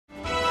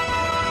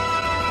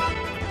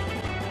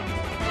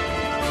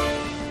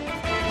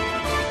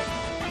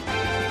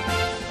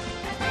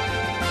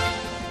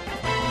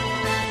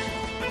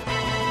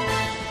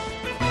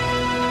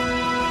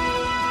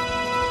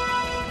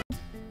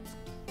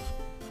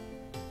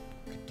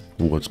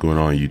What's going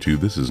on YouTube?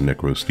 This is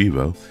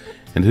Necrostevo,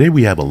 and today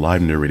we have a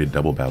live narrated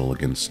double battle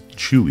against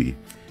Chewy,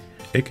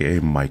 aka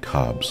Mike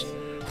Hobbs,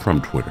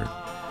 from Twitter.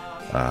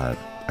 I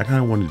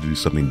kind of wanted to do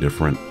something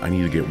different. I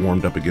need to get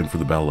warmed up again for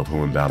the Battle of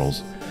Home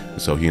Battles,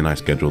 so he and I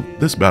scheduled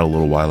this battle a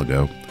little while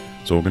ago,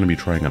 so we're going to be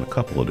trying out a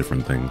couple of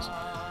different things.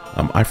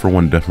 I for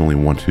one definitely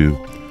want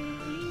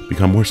to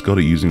become more skilled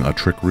at using a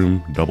Trick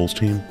Room doubles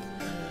team,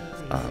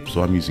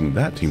 so I'm using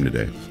that team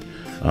today.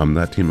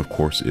 That team of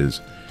course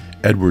is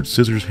Edward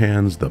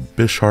Scissorhands, the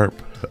Bisharp.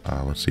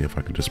 Let's see if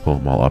I can just pull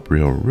them all up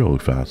really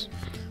fast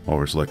while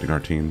we're selecting our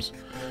teams.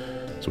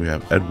 So we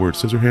have Edward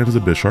Scissorhands, the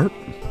Bisharp,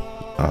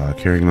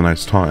 carrying the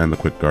nice taunt and the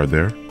quick guard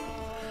there.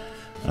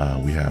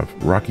 We have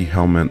Rocky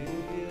Helmet,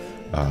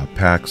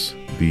 Pax,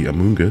 the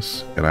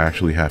Amoongus, and I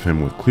actually have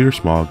him with Clear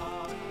Smog,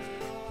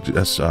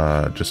 just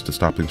to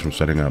stop things from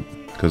setting up,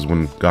 because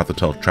when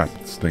Gothitelle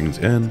traps things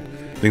in,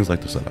 things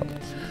like to set up.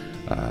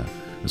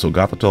 And so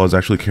Gothitelle is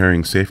actually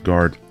carrying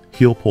Safeguard,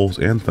 Heal Pulse,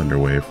 and Thunder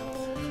Wave.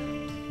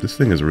 This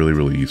thing is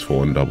really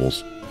useful in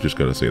doubles, just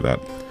gotta say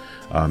that.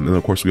 And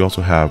of course we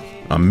also have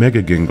a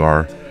Mega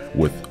Gengar,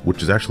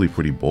 which is actually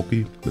pretty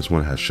bulky. This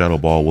one has Shadow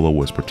Ball,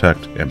 Will-O-Wisp,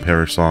 Protect, and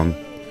Perish Song.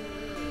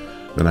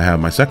 Then I have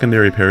my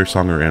secondary Perish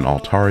Songer and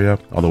Altaria,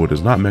 although it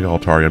is not Mega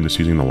Altaria, I'm just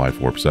using the Life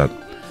Orb set.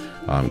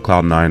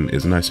 Cloud9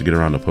 is nice to get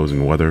around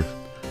opposing weather.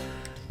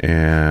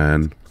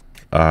 And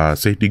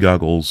Safety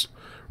Goggles,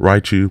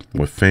 Raichu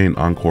with Feint,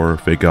 Encore,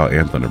 Fake Out,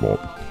 and Thunderbolt.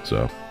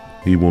 So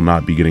he will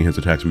not be getting his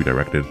attacks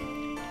redirected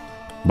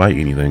by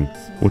anything,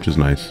 which is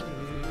nice.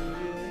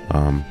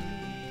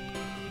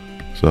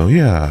 So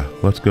yeah,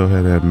 let's go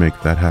ahead and make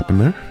that happen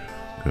there.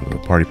 Go to the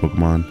party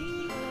Pokemon.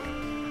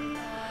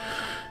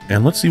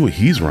 And let's see what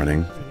he's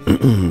running.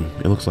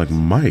 It looks like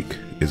Mike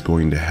is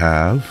going to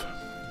have...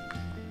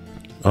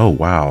 Oh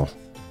wow.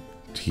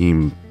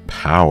 Team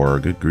Power,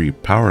 good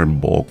grief. Power and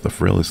Bulk. The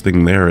frailest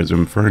thing there is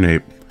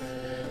Infernape.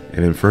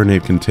 And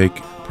Infernape can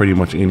take pretty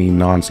much any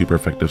non-super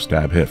effective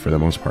stab hit for the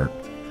most part.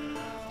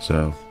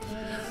 So,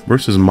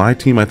 versus my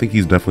team, I think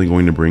he's definitely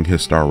going to bring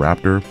his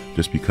Staraptor,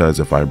 just because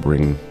if I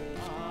bring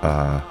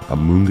a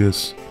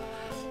Amoongus,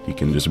 he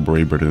can just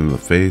Brave Bird it in the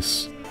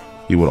face.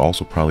 He would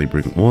also probably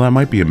bring, well, that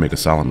might be a Mega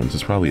Salamence.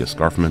 It's probably a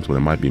Scarfment, but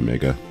it might be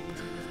Mega.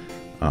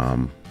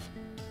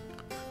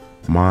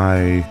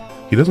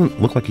 He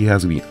doesn't look like he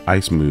has any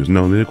Ice moves.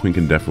 No, Nidoqueen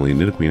can definitely,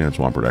 Nidoqueen and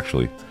Swampert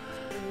actually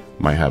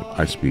might have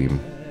Ice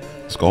Beam.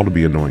 Scald to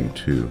be annoying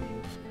too.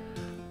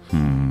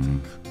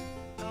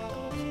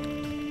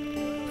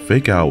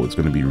 Fake Out is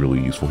going to be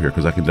really useful here,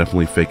 because I can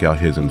definitely fake out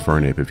his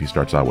Infernape if he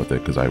starts out with it,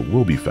 because I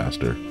will be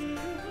faster.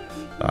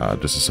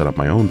 Just to set up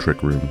my own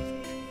Trick Room.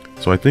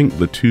 So I think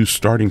the two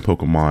starting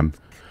Pokemon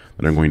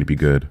that are going to be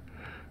good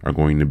are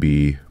going to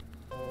be...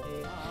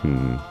 He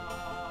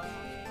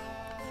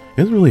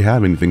doesn't really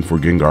have anything for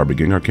Gengar, but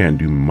Gengar can't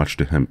do much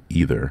to him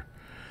either.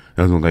 It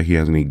doesn't look like he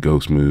has any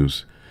Ghost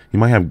moves. He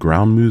might have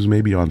Ground moves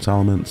maybe on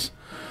Salamence.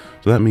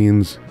 So that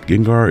means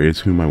Gengar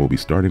is whom I will be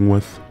starting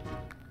with,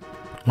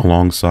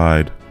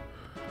 alongside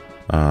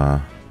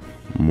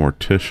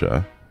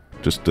Morticia,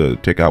 just to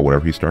take out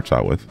whatever he starts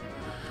out with.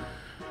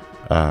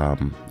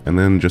 And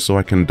then just so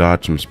I can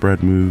dodge some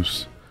spread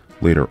moves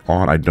later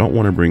on, I don't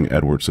want to bring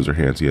Edward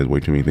Scissorhands. He has way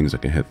too many things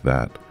that can hit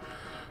that.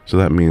 So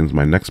that means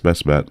my next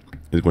best bet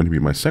is going to be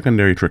my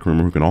secondary Trick Room,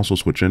 who can also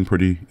switch in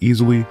pretty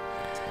easily.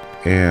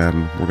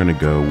 And we're going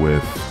to go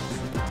with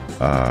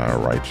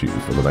Raichu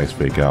for the nice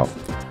Fake Out.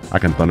 I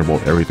can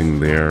Thunderbolt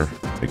everything there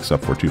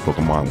except for two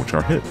Pokemon, which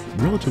are hit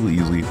relatively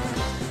easily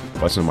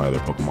by some of my other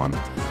Pokemon.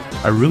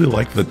 I really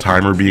like the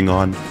timer being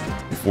on.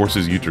 It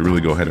forces you to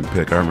really go ahead and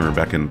pick. I remember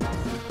back in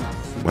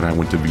when I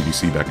went to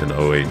VGC back in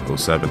 08,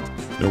 07,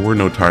 there were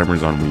no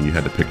timers on when you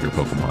had to pick your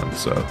Pokemon,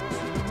 so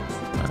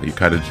you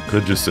kind of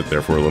could just sit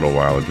there for a little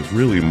while and just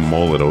really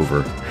mull it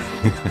over.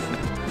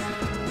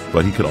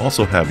 But he could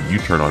also have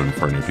U-turn on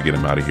Infernape to get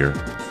him out of here.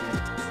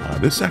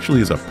 This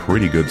actually is a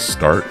pretty good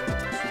start,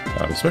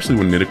 especially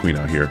with Nidoqueen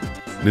out here.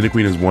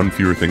 Nidoqueen is one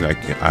more thing I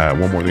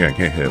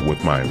can't hit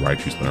with my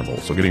Raichu's Thunderbolt,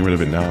 so getting rid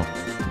of it now,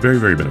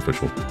 very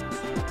beneficial.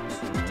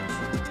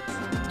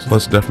 So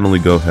let's definitely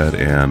go ahead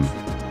and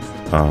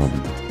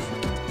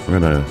we're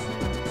gonna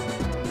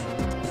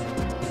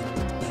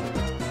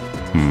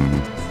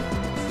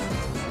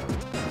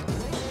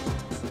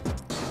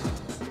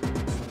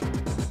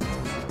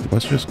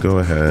let's just go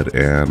ahead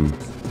and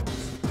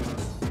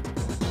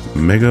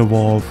Mega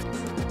Evolve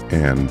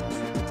and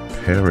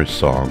Perish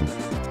Song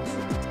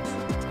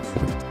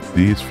with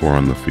these four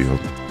on the field.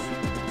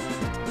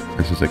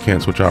 And since I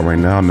can't switch out right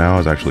now, now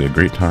is actually a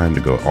great time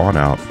to go on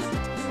out.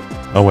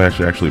 Oh,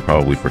 actually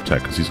probably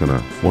Protect, because he's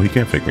gonna, well, he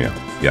can't fake me out.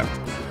 Yeah.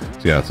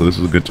 So this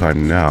is a good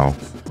time now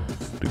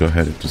to go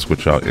ahead and to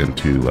switch out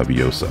into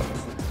Leviosa.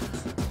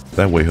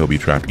 That way he'll be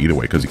trapped either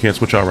way, because he can't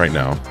switch out right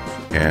now.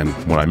 And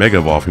when I Mega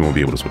Evolve, he won't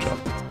be able to switch out.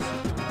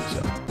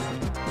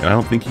 And I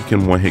don't think he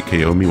can one-hit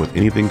KO me with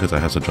anything because I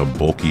have such a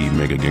bulky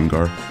Mega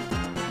Gengar.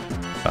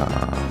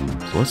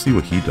 So let's see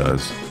what he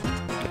does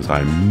as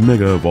I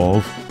Mega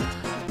Evolve.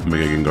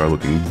 Mega Gengar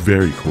looking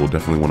very cool.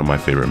 Definitely one of my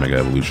favorite Mega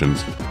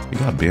Evolutions. He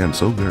got banned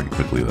so very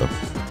quickly though.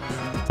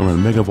 I'm going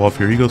to Mega Evolve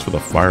here. He goes for the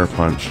Fire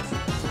Punch.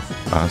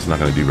 It's not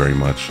going to do very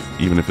much,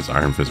 even if it's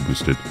Iron Fist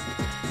boosted.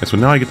 And so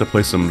now I get to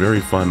play some very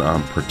fun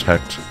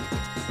Protect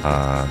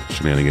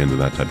shenanigans and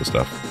that type of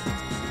stuff.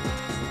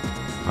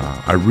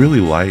 I really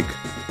like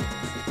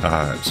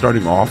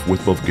starting off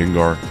with both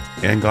Gengar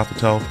and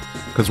Gothitelle,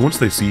 because once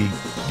they see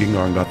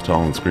Gengar and Gothitelle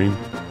on the screen,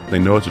 they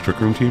know it's a Trick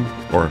Room team,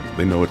 or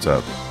they know it's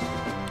a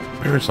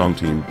Parasong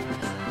team.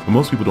 But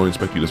most people don't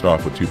expect you to start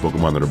off with two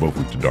Pokemon that are both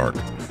weak to Dark,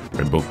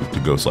 and both weak to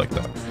Ghost like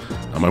that.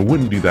 I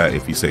wouldn't do that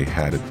if he, say,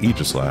 had an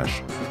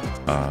Aegislash,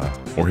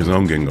 or his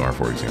own Gengar,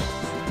 for example.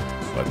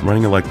 But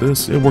running it like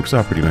this, it works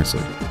out pretty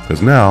nicely.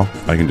 Because now,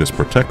 I can just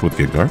Protect with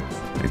Gengar,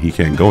 and he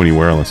can't go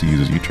anywhere unless he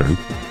uses U-turn.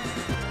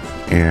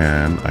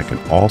 And I can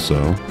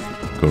also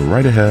go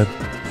right ahead,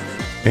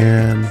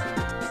 and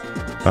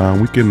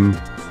we can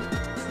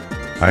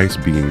Ice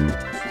Beam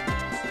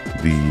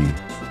the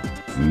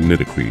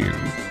Nidoqueen,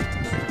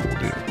 I think we'll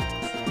do.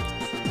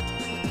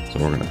 So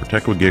we're going to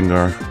Protect with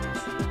Gengar,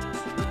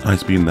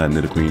 Ice Beam that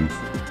Nidoqueen.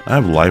 I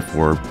have Life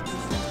Orb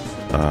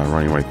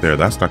running right there.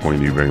 That's not going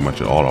to do very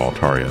much at all to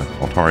Altaria.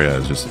 Altaria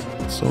is just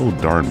so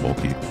darn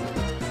bulky.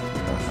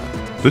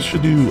 This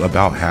should do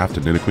about half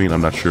to Nidoqueen.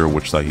 I'm not sure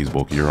which side he's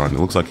bulkier on. It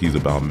looks like he's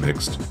about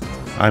mixed.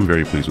 I'm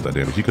very pleased with that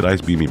damage. He could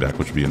Ice Beam me back,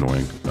 which would be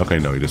annoying. Okay,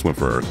 no, he just went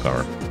for Earth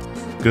Power.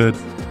 Good.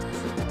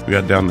 We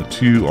got down to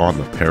 2 on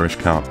the Perish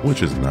count,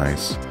 which is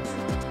nice.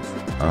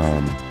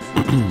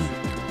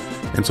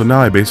 And so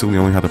now I basically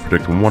only have to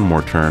predict one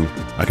more turn.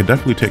 I could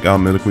definitely take out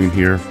Nidoqueen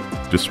here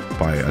just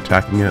by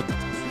attacking it,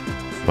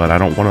 but I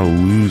don't want to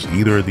lose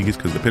either of these,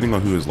 because depending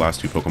on who his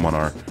last 2 Pokemon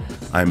are,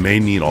 I may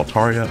need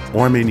Altaria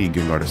or I may need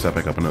Gengar to set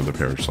back up another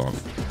Perish Song.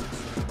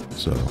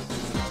 So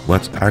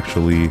let's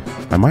actually,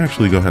 I might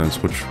actually go ahead and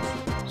switch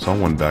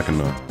someone back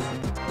into,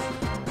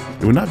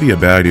 it would not be a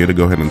bad idea to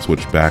go ahead and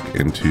switch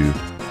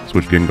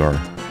Gengar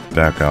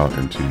back out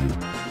into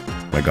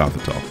my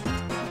Gothitelle.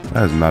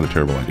 That is not a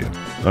terrible idea.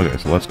 Okay,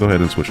 so let's go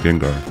ahead and switch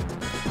Gengar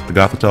to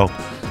Gothitelle,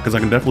 because I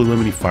can definitely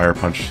limit any Fire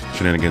Punch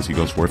shenanigans he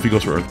goes for. If he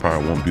goes for Earth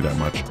Power, it won't do that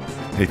much.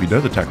 And if he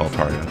does attack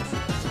Altaria,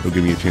 it'll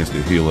give me a chance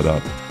to heal it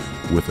up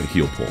with a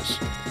Heal Pulse.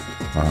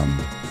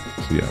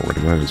 So yeah, we're going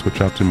to go ahead and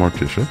switch out to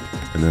Morticia,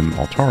 and then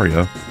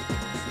Altaria,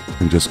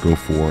 and just go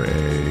for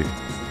a...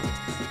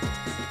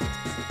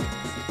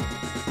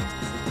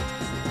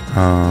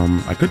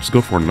 I could just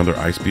go for another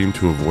Ice Beam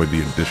to avoid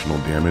the additional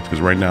damage,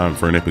 because right now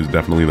Infernape is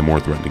definitely the more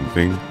threatening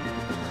thing.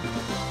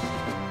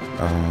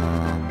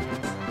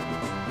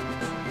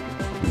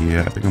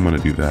 Yeah, I think I'm going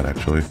to do that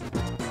actually,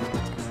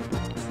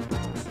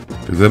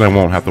 because then I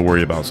won't have to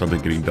worry about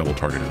something getting double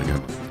targeted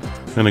again.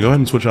 I'm going to go ahead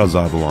and switch out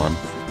Zavalon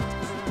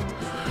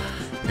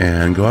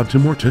and go out to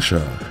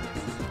Morticia.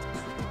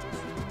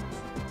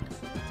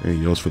 And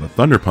he goes for the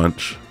Thunder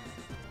Punch.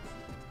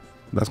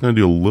 That's going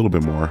to do a little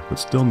bit more, but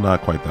still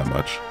not quite that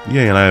much.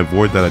 Yeah, and I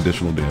avoid that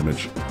additional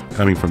damage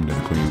coming from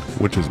Nidoqueen,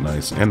 which is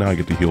nice. And now I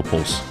get to Heal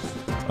Pulse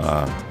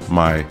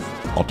my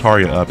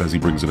Altaria up as he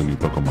brings in a new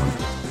Pokemon.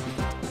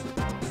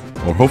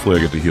 Or hopefully I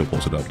get to Heal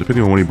Pulse it up.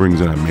 Depending on when he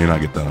brings in, I may not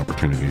get that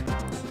opportunity.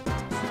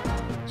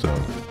 So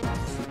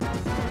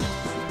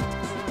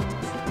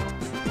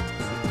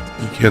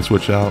you can't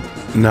switch out.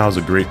 Now is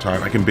a great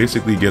time. I can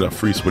basically get a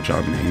free switch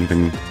out on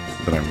anything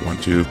that I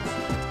want to.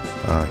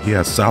 He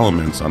has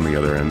Salamence on the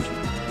other end.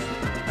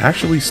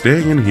 Actually,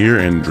 staying in here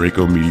and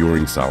Draco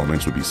Meteoring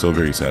Salamence would be so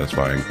very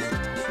satisfying.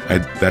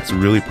 That's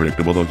really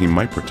predictable, though. He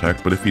might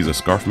Protect, but if he's a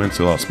Scarfmence,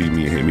 he'll outspeed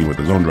me and hit me with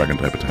his own Dragon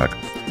type attack.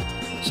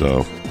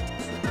 So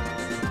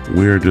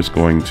we're just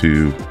going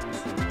to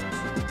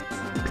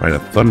try to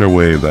Thunder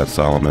Wave that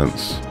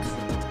Salamence,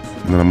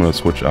 and then I'm going to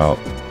switch out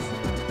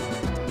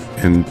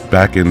and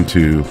back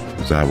into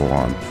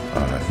Zavalon.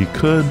 He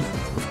could,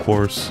 of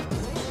course...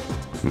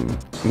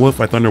 Well,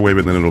 if I Thunder Wave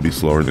it, then it'll be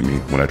slower than me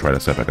when I try to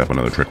set back up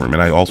another Trick Room.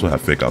 And I also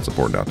have Fake Out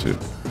support now, too.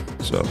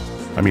 So,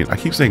 I mean, I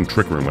keep saying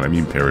Trick Room when I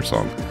mean Perish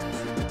Song.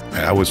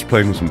 I was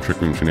playing with some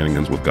Trick Room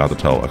shenanigans with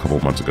Gothitelle a couple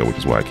of months ago, which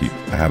is why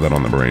I have that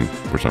on the brain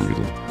for some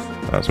reason.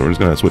 So we're just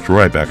going to switch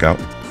right back out.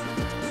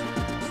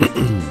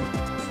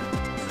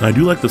 And I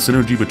do like the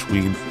synergy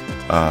between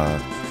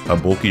a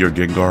bulkier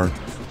Gengar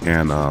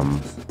and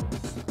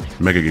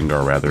Mega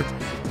Gengar, rather,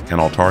 and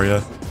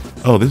Altaria.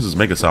 Oh, this is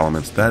Mega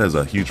Salamence. That is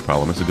a huge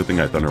problem. It's a good thing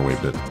I Thunder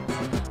Waved it.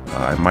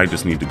 I might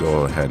just need to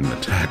go ahead and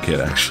attack it,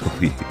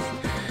 actually.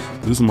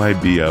 This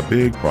might be a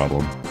big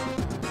problem.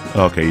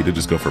 Okay, he did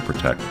just go for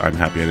Protect. I'm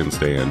happy I didn't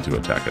stay in to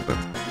attack it then.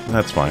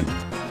 That's fine.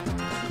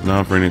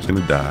 Now Infernape's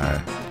gonna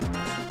die.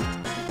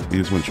 He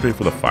just went straight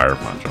for the Fire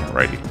Punch,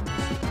 alrighty.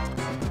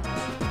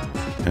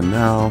 And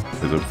now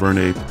his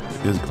Infernape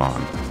is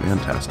gone.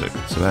 Fantastic.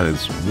 So that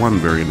is one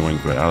very annoying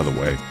threat out of the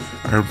way.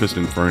 Iron Fist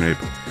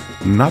Infernape,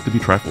 not to be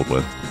trifled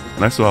with.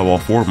 And I still have all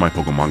 4 of my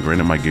Pokemon.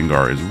 Granted, my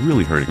Gengar is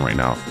really hurting right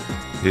now.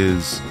 He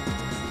has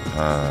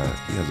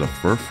a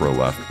Furfrou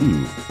left.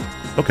 Ooh.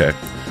 Okay.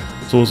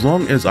 So as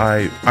long as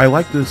I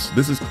like this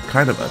is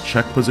kind of a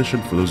check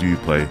position for those of you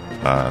who play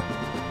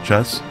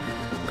chess.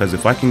 because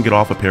if I can get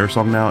off a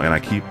Parasong now and I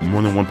keep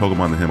more than one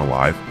Pokemon than him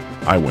alive,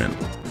 I win.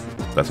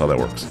 That's how that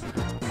works.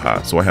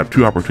 So I have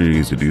 2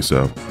 opportunities to do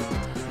so.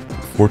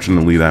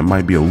 Fortunately, that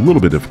might be a little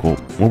bit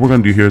difficult. What we're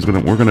going to do here is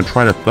we're going to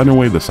try to Thunder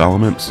Wave the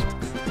Salamence.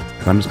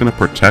 And I'm just going to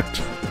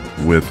protect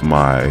with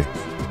my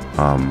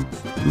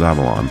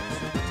Zavalon.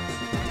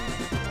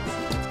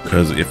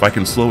 Because if I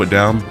can slow it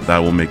down, that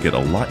will make it a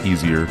lot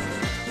easier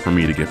for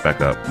me to get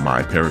back up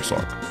my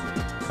Parasong.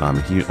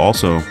 He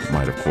also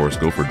might, of course,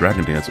 go for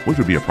Dragon Dance, which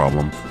would be a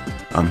problem.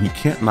 He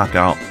can't knock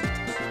out...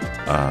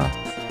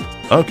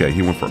 okay,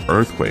 he went for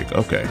Earthquake.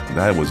 Okay,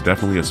 that was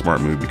definitely a smart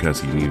move because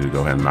he needed to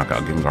go ahead and knock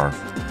out Gengar.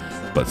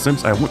 But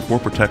since I went for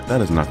Protect, that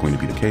is not going to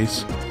be the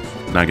case.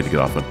 Now I get to get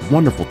off a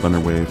wonderful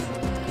Thunder Wave.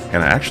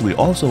 And I actually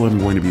also am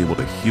going to be able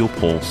to Heal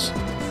Pulse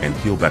and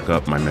heal back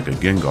up my Mega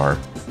Gengar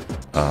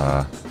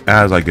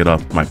as I get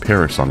up my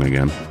Parasong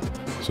again.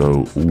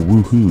 So,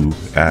 woohoo,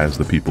 as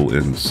the people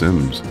in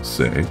Sims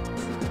say.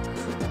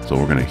 So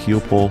we're gonna Heal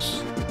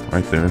Pulse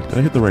right there. Did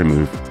I hit the right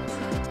move?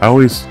 I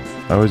always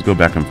go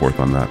back and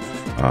forth on that.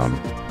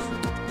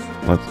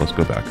 Let's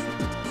go back.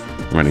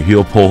 We're gonna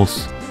Heal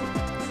Pulse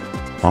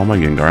on my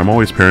Gengar. I'm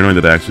always paranoid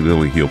that I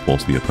accidentally Heal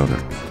Pulse the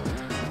opponent.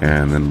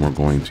 And then we're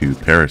going to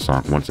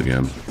Parasong once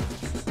again.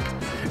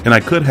 And I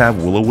could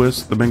have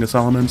Will-O-Wisp the Mega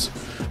Salamence,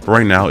 but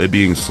right now it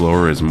being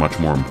slower is much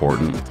more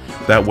important.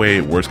 That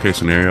way, worst case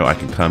scenario, I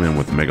can come in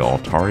with Mega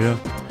Altaria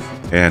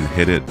and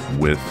hit it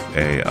with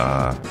a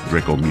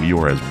Draco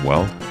Meteor as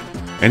well.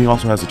 And he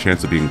also has a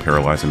chance of being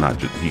paralyzed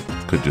and he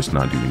could just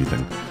not do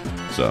anything.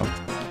 So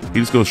he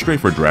just goes straight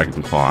for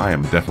Dragon Claw. I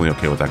am definitely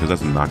okay with that because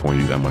that's not going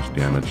to do that much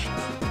damage.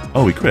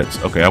 Oh, he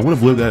crits. Okay, I would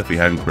have lived that if he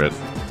hadn't crit.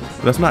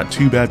 But that's not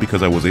too bad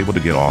because I was able to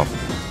get off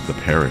the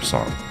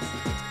Parasong.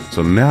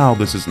 So now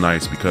this is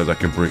nice because I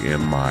can bring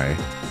in my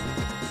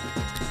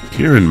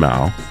Kirin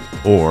Mao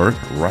or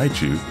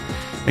Raichu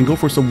and go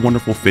for some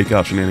wonderful fake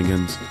out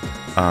shenanigans.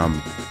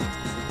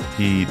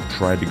 He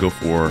tried to go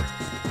for,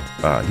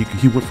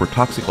 he went for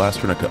Toxic last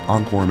turn. I could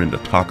Encore him into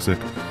Toxic.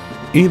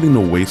 Anything to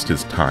waste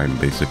his time,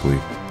 basically,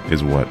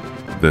 is what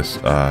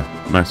this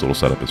nice little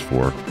setup is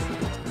for.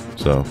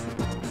 So,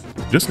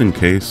 just in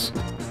case,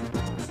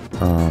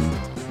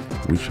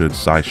 we should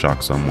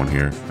Psyshock someone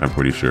here, I'm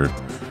pretty sure.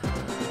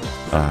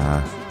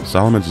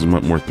 Salamence is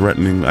much more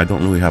threatening. I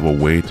don't really have a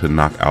way to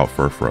knock out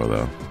Furfrou,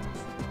 though.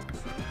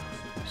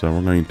 So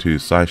we're going to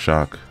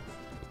Psyshock.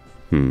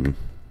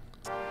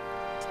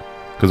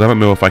 Because I don't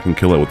know if I can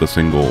kill it with a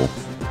single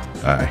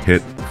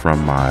hit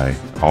from my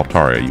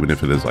Altaria, even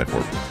if it is Life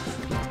Orb.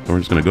 So we're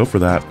just going to go for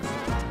that.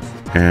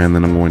 And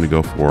then I'm going to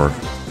go for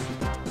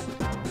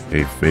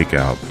a Fake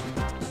Out.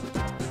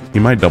 He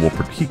might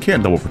he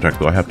can't double protect,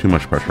 though. I have too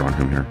much pressure on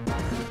him here.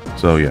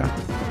 So yeah.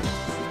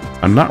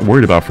 I'm not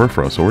worried about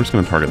Furfrou, so we're just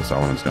going to target the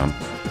Salamence down.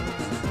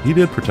 He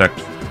did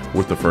protect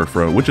with the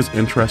Furfrou, which is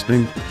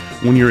interesting.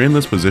 When you're in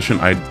this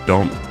position, I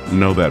don't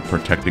know that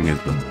protecting is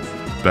the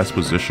best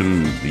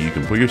position that you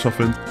can put yourself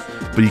in,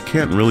 but you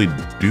can't really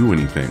do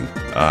anything.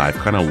 I've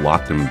kind of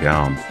locked him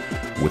down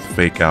with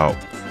Fake Out,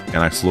 and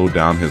I slowed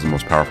down his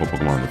most powerful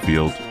Pokemon on the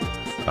field,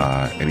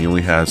 and he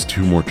only has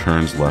 2 more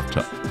turns left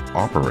to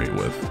operate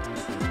with.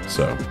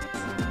 So,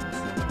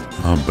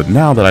 but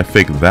now that I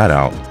faked that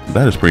out,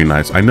 that is pretty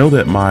nice. I know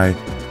that my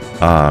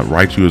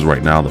Raichu is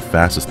right now the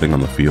fastest thing on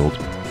the field,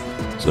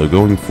 so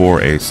going for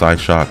a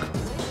Psyshock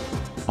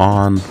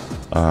on,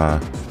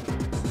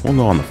 we'll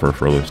go on the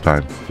Furfrou this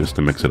time, just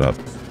to mix it up.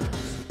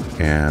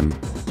 And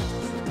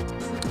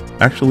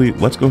actually,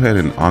 let's go ahead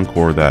and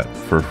Encore that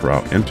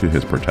Furfrou into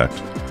his Protect.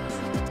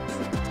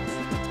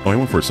 Oh, he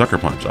went for a Sucker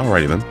Punch.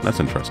 Alrighty then, that's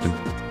interesting.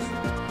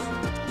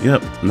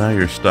 Yep, now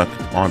you're stuck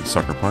on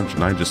Sucker Punch,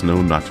 and I just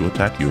know not to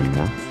attack you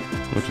anymore,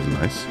 which is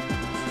nice.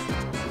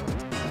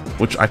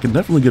 Which I can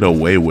definitely get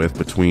away with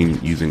between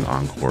using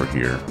Encore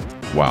here.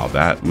 Wow,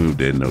 that move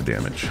did no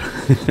damage.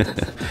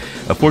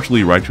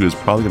 Unfortunately, Raichu is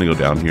probably going to go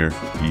down here.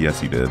 Yes,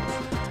 he did.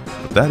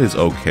 But that is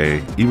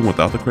okay. Even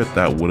without the crit,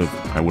 I would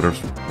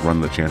have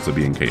run the chance of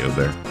being KO'd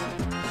there.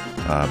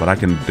 But I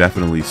can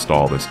definitely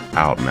stall this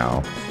out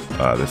now,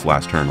 this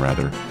last turn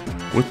rather,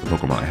 with the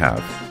Pokemon I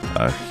have.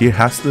 He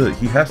has to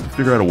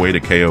figure out a way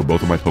to KO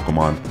both of my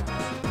Pokemon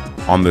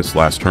on this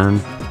last turn,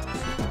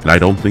 and I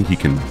don't think he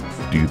can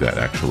do that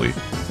actually.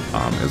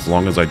 As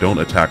long as I don't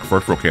attack,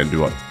 Furfrou can't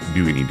do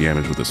any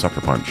damage with a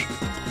Sucker Punch.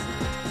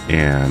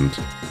 And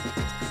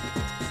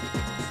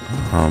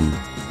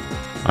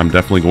I'm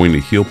definitely going to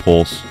Heal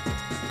Pulse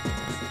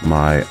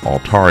my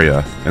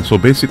Altaria, and so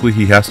basically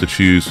he has to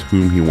choose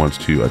whom he wants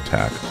to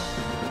attack.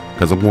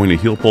 Because I'm going to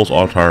Heal Pulse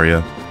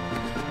Altaria,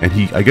 and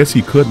I guess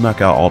he could knock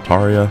out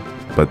Altaria,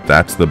 but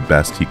that's the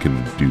best he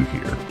can do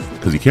here,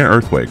 because he can't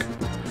Earthquake.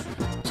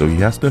 So he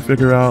has to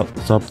figure out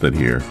something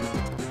here.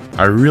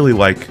 I really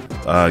like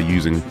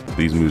using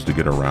these moves to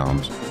get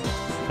around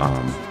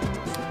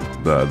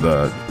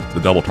the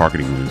double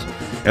targeting moves.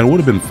 And it would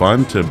have been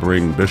fun to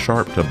bring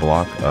Bisharp to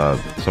block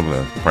some of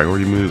the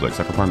priority moves like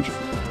Sucker Punch,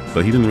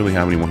 but he didn't really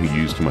have anyone who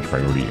used too much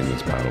priority in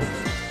this battle.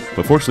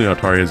 But fortunately,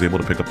 Altaria is able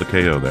to pick up the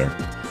KO there.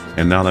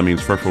 And now that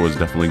means Furfrou is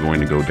definitely going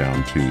to go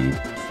down to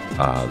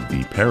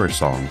the Parish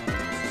song,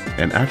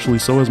 and actually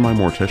so is my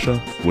Morticia,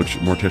 which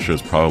Morticia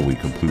is probably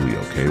completely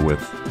okay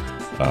with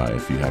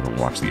if you haven't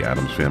watched the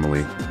Addams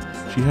Family.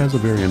 She has a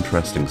very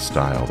interesting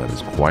style that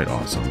is quite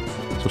awesome,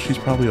 so she's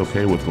probably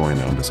okay with going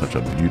down to such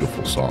a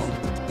beautiful song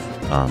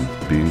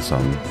being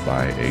sung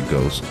by a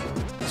ghost,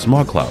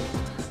 Smog Cloud.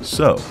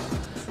 So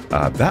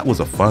that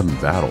was a fun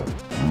battle,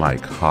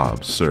 Mike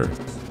Hobbs, sir.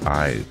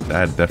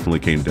 That definitely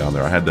came down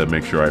there. I had to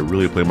make sure I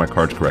really played my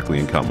cards correctly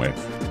and count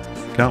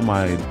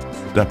my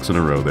ducks in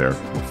a row there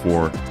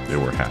before they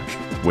were hatched.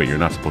 Wait, you're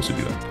not supposed to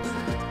do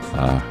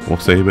that. We'll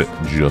save it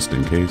just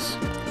in case.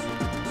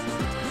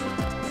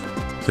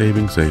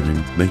 Saving.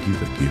 Thank you.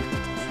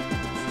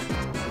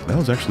 That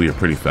was actually a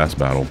pretty fast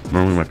battle.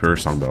 Normally my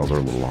Parish song battles are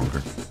a little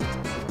longer.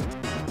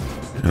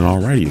 And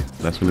alrighty,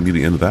 that's going to be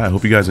the end of that. I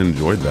hope you guys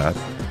enjoyed that.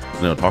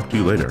 And I'll talk to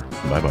you later.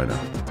 Bye-bye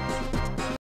now.